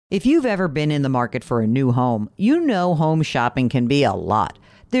If you've ever been in the market for a new home, you know home shopping can be a lot.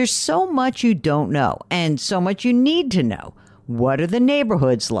 There's so much you don't know and so much you need to know. What are the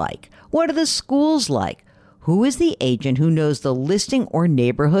neighborhoods like? What are the schools like? Who is the agent who knows the listing or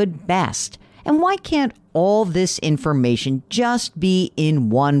neighborhood best? And why can't all this information just be in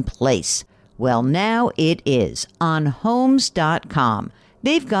one place? Well, now it is on Homes.com.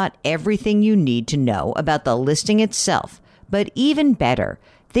 They've got everything you need to know about the listing itself, but even better,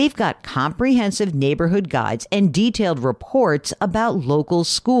 they've got comprehensive neighborhood guides and detailed reports about local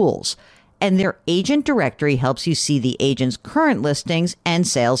schools. And their agent directory helps you see the agent's current listings and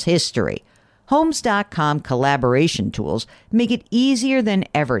sales history. Homes.com collaboration tools make it easier than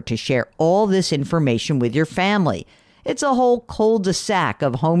ever to share all this information with your family. It's a whole cul-de-sac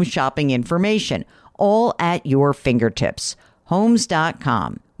of home shopping information, all at your fingertips.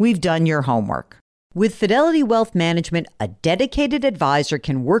 Homes.com. We've done your homework. With Fidelity Wealth Management, a dedicated advisor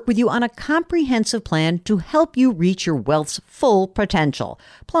can work with you on a comprehensive plan to help you reach your wealth's full potential.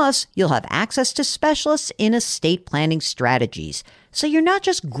 Plus, you'll have access to specialists in estate planning strategies. So you're not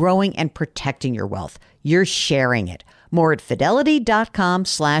just growing and protecting your wealth, you're sharing it. More at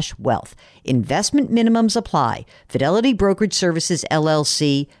fidelity.com/wealth. Investment minimums apply. Fidelity Brokerage Services,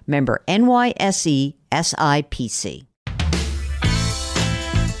 LLC, member NYSE, SIPC.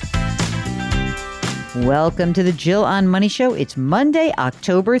 Welcome to the Jill on Money Show. It's Monday,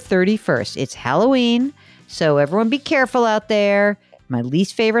 October 31st. It's Halloween, so everyone be careful out there. My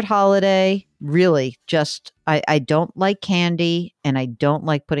least favorite holiday. Really, just, I don't like candy and I don't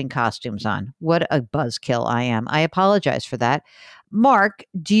like putting costumes on. What a buzzkill I am. I apologize for that. Mark,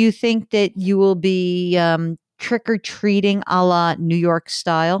 do you think that you will be trick-or-treating a la New York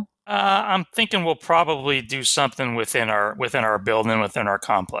style? I'm thinking we'll probably do something within our building, within our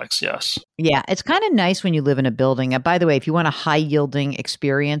complex. Yes. Yeah, it's kind of nice when you live in a building. By the way, if you want a high yielding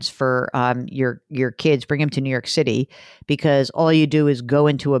experience for your kids, bring them to New York City, because all you do is go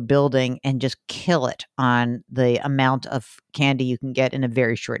into a building and just kill it on the amount of candy you can get in a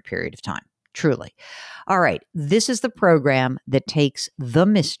very short period of time. Truly. All right. This is the program that takes the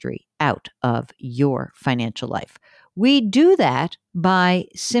mystery out of your financial life. We do that by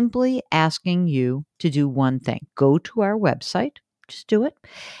simply asking you to do one thing. Go to our website, just do it,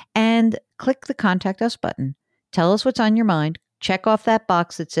 and click the Contact Us button. Tell us what's on your mind. Check off that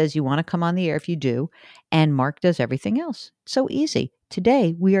box that says you want to come on the air if you do, and Mark does everything else. So easy.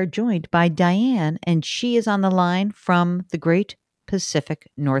 Today, we are joined by Diane, and she is on the line from the great Pacific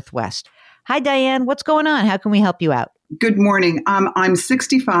Northwest. Hi, Diane. What's going on? How can we help you out? Good morning. I'm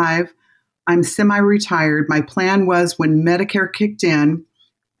 65. I'm semi-retired. My plan was when Medicare kicked in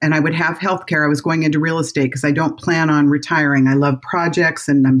and I would have health care, I was going into real estate because I don't plan on retiring. I love projects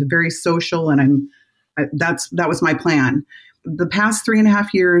and I'm very social, and that was my plan. The past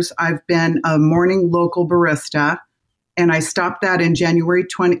 3.5 years, I've been a morning local barista, and I stopped that in January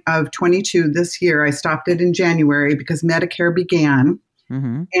 22 this year. I stopped it in January because Medicare began.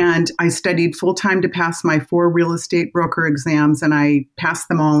 Mm-hmm. And I studied full-time to pass my 4 real estate broker exams, and I passed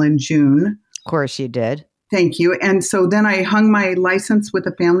them all in June. Of course you did. Thank you. And so then I hung my license with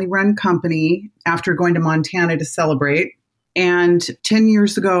a family-run company after going to Montana to celebrate. And 10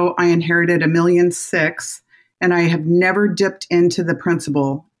 years ago, I inherited $1.6 million, and I have never dipped into the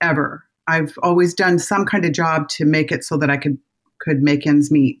principal ever. I've always done some kind of job to make it so that I could make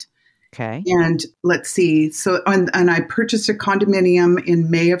ends meet. Okay. And let's see. So, and I purchased a condominium in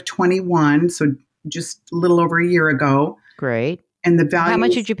May of 21, so just a little over a year ago. Great. And the value. How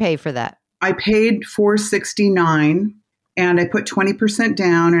much did you pay for that? I paid $469, and I put 20%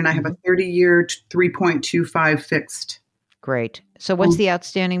 down, and I have a 30-year 3.25 fixed. Great. So, what's the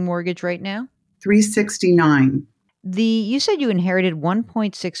outstanding mortgage right now? $369. You said you inherited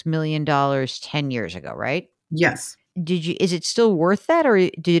 $1.6 million 10 years ago, right? Yes. Is it still worth that, or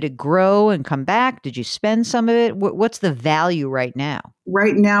did it grow and come back? Did you spend some of it? What's the value right now?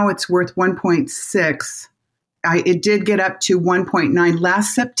 Right now it's worth 1.6. It did get up to 1.9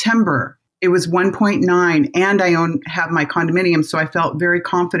 last September. It was 1.9, and I have my condominium, so I felt very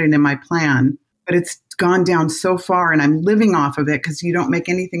confident in my plan. But it's gone down so far, and I'm living off of it because you don't make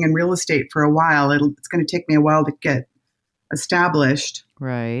anything in real estate for a while. It's going to take me a while to get established.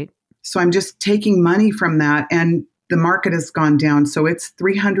 Right. So I'm just taking money from that, and the market has gone down. So it's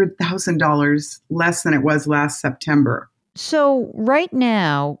 $300,000 less than it was last September. So right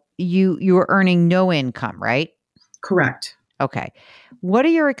now you are earning no income, right? Correct. Okay. What are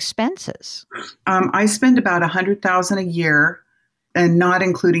your expenses? I spend about $100,000 a year, and not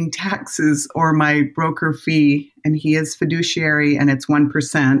including taxes or my broker fee. And he is fiduciary, and it's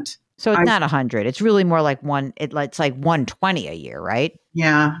 1%. So it's not 100. It's really more like it's like 120 a year, right?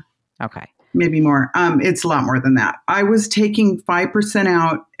 Yeah. Okay. Maybe more. It's a lot more than that. I was taking 5%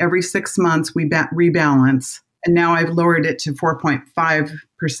 out every 6 months. We rebalance. And now I've lowered it to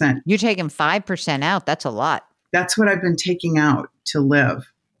 4.5%. You're taking 5% out. That's a lot. That's what I've been taking out to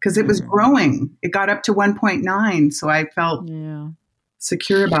live because it was growing. It got up to 1.9. So I felt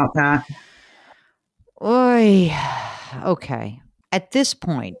secure about that. Oy. Okay. At this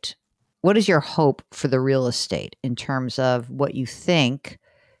point, what is your hope for the real estate in terms of what you think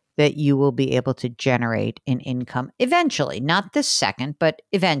that you will be able to generate in income eventually? Not this second, but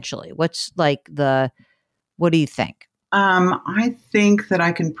eventually. What do you think? I think that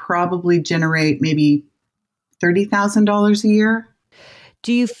I can probably generate maybe $30,000 a year.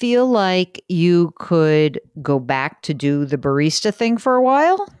 Do you feel like you could go back to do the barista thing for a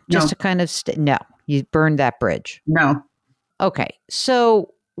while? Just to kind of no, you burned that bridge. No. Okay.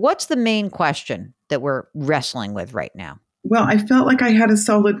 So what's the main question that we're wrestling with right now? Well, I felt like I had a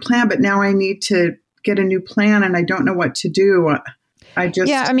solid plan, but now I need to get a new plan and I don't know what to do.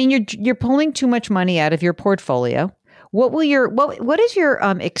 You're pulling too much money out of your portfolio. What is your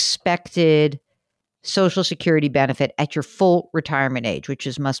expected Social Security benefit at your full retirement age,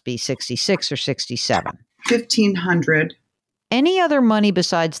 which must be 66 or 67? $1,500. Any other money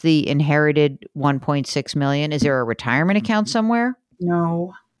besides the inherited $1.6 million? Is there a retirement account somewhere?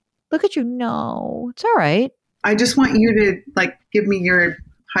 No. Look at you. No, it's all right. I just want you to give me your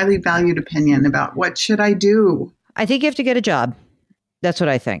highly valued opinion about what should I do? I think you have to get a job. That's what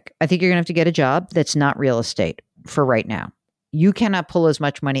I think. I think you're going to have to get a job that's not real estate for right now. You cannot pull as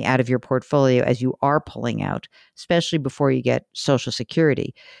much money out of your portfolio as you are pulling out, especially before you get Social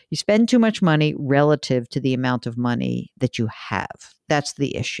Security. You spend too much money relative to the amount of money that you have. That's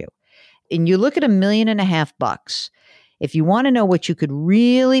the issue. And you look at $1.5 million. If you want to know what you could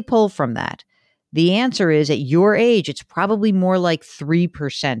really pull from that, the answer is at your age, it's probably more like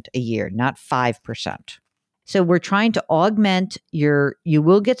 3% a year, not 5%. So we're trying to augment you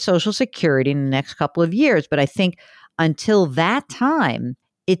will get Social Security in the next couple of years, but I think until that time,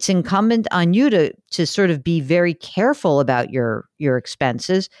 it's incumbent on you to sort of be very careful about your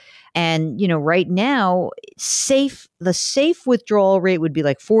expenses. And, right now, the safe withdrawal rate would be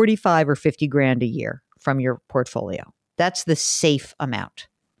like 45 or 50 grand a year from your portfolio. That's the safe amount.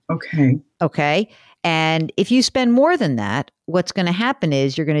 Okay. And if you spend more than that, what's going to happen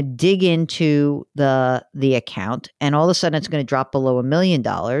is you're going to dig into the account and all of a sudden it's going to drop below $1 million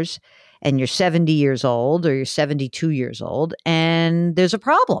and you're 70 years old or you're 72 years old and there's a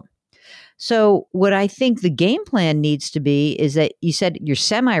problem. So what I think the game plan needs to be is that you said you're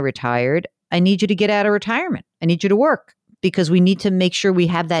semi-retired. I need you to get out of retirement. I need you to work because we need to make sure we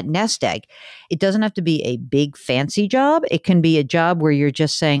have that nest egg. It doesn't have to be a big fancy job. It can be a job where you're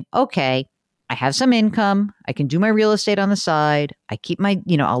just saying, okay, I have some income. I can do my real estate on the side. I keep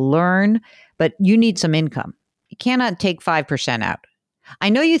I'll learn, but you need some income. You cannot take 5% out. I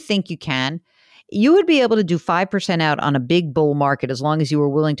know you think you can. You would be able to do 5% out on a big bull market as long as you were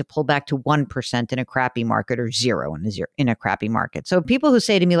willing to pull back to 1% in a crappy market or 0 in a crappy market. So people who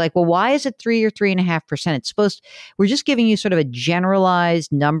say to me like, well, why is it 3 or 3.5%? We're just giving you sort of a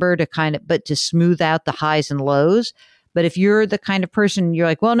generalized number to smooth out the highs and lows. But if you're the kind of person, you're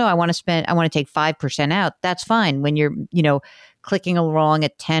like, well, no, I want to take 5% out. That's fine. When you're, clicking along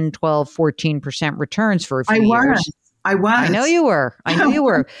at 10, 12, 14% returns for a few years. I was. I know you were.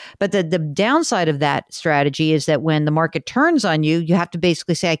 But the downside of that strategy is that when the market turns on you, you have to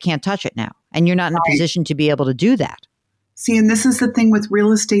basically say, I can't touch it now. And you're not in a position to be able to do that. See, and this is the thing with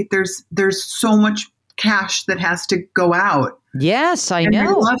real estate. There's so much cash that has to go out. Yes, I know.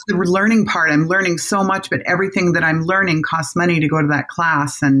 I love the learning part. I'm learning so much, but everything that I'm learning costs money to go to that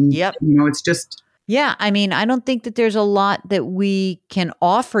class. And, it's just... Yeah, I mean, I don't think that there's a lot that we can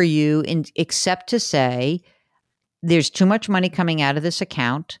offer you except to say, there's too much money coming out of this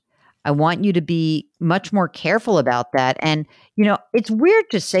account. I want you to be much more careful about that. And, it's weird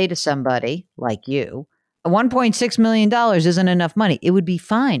to say to somebody like you, $1.6 million isn't enough money. It would be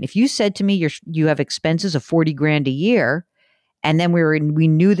fine. If you said to me, you have expenses of 40 grand a year, and then we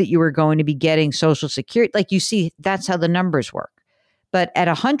knew that you were going to be getting Social Security, like you see, that's how the numbers work. But at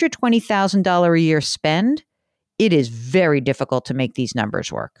 $120,000 a year spend, it is very difficult to make these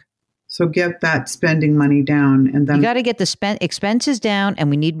numbers work. So get that spending money down, and then you got to get the expenses down, and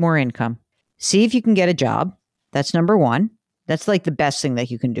we need more income. See if you can get a job. That's number one. That's like the best thing that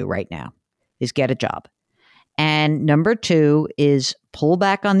you can do right now is get a job. And number two is pull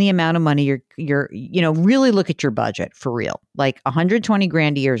back on the amount of money you're really look at your budget for real. Like 120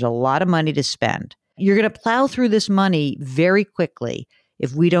 grand a year is a lot of money to spend. You're going to plow through this money very quickly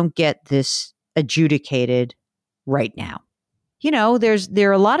if we don't get this adjudicated right now. There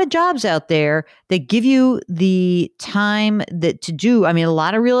are a lot of jobs out there that give you the time to do. I mean, a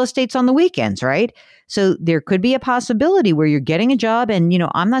lot of real estate's on the weekends, right? So there could be a possibility where you're getting a job and,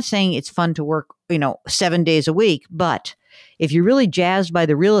 I'm not saying it's fun to work, 7 days a week, but if you're really jazzed by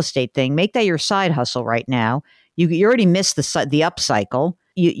the real estate thing, make that your side hustle right now. You already missed the upcycle.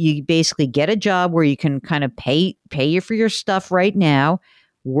 You basically get a job where you can kind of pay you for your stuff right now,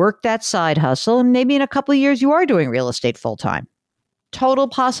 work that side hustle, and maybe in a couple of years you are doing real estate full time. Total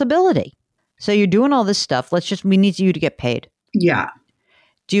possibility. So you're doing all this stuff. We need you to get paid. Yeah.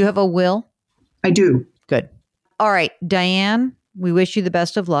 Do you have a will? I do. Good. All right, Diane, we wish you the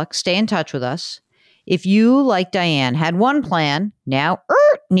best of luck. Stay in touch with us. If you, like Diane, had one plan, now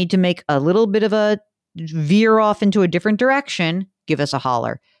need to make a little bit of a veer off into a different direction, give us a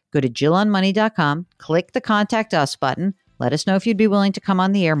holler. Go to JillOnMoney.com, click the Contact Us button. Let us know if you'd be willing to come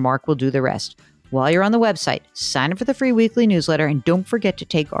on the air. Mark will do the rest. While you're on the website, sign up for the free weekly newsletter and don't forget to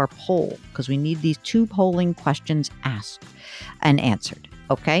take our poll because we need these 2 polling questions asked and answered.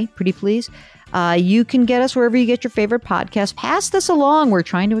 Okay? Pretty please? You can get us wherever you get your favorite podcast. Pass this along. We're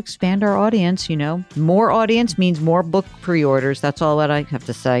trying to expand our audience, More audience means more book pre-orders. That's all that I have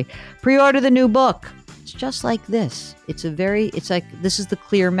to say. Pre-order the new book. It's just like this. This is the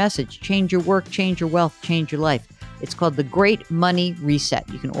clear message. Change your work, change your wealth, change your life. It's called The Great Money Reset.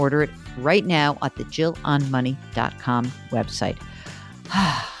 You can order it right now at the JillOnMoney.com website.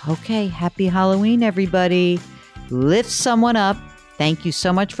 Okay, happy Halloween, everybody. Lift someone up. Thank you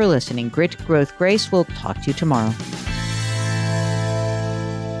so much for listening. Grit, Growth, Grace. We'll talk to you tomorrow.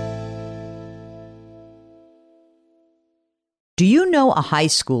 Do you know a high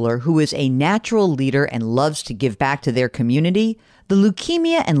schooler who is a natural leader and loves to give back to their community? The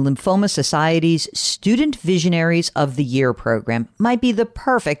Leukemia and Lymphoma Society's Student Visionaries of the Year program might be the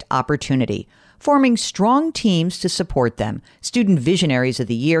perfect opportunity. Forming strong teams to support them, Student Visionaries of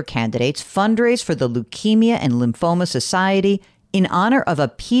the Year candidates fundraise for the Leukemia and Lymphoma Society in honor of a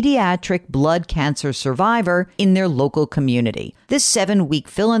pediatric blood cancer survivor in their local community. This 7-week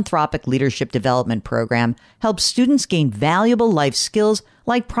philanthropic leadership development program helps students gain valuable life skills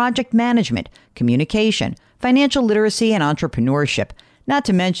like project management, communication, financial literacy, and entrepreneurship. Not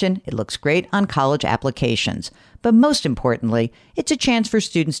to mention, it looks great on college applications. But most importantly, it's a chance for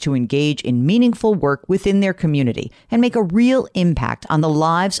students to engage in meaningful work within their community and make a real impact on the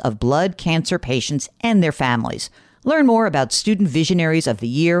lives of blood cancer patients and their families. Learn more about Student Visionaries of the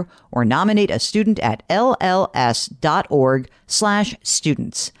Year or nominate a student at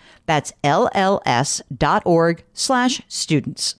lls.org/students. That's lls.org/students.